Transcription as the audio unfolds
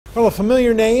Well, a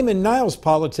familiar name in Niles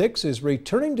politics is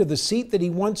returning to the seat that he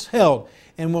once held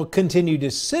and will continue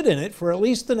to sit in it for at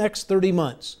least the next 30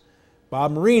 months.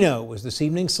 Bob Marino was this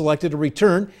evening selected to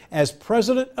return as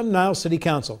president of Niles City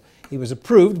Council. He was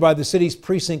approved by the city's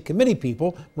precinct committee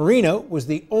people. Marino was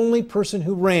the only person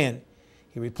who ran.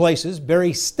 He replaces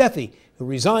Barry Steffi, who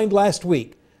resigned last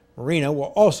week. Marino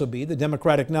will also be the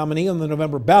Democratic nominee on the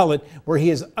November ballot, where he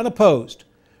is unopposed.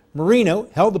 Marino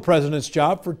held the president's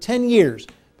job for 10 years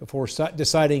before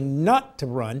deciding not to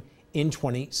run in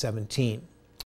 2017.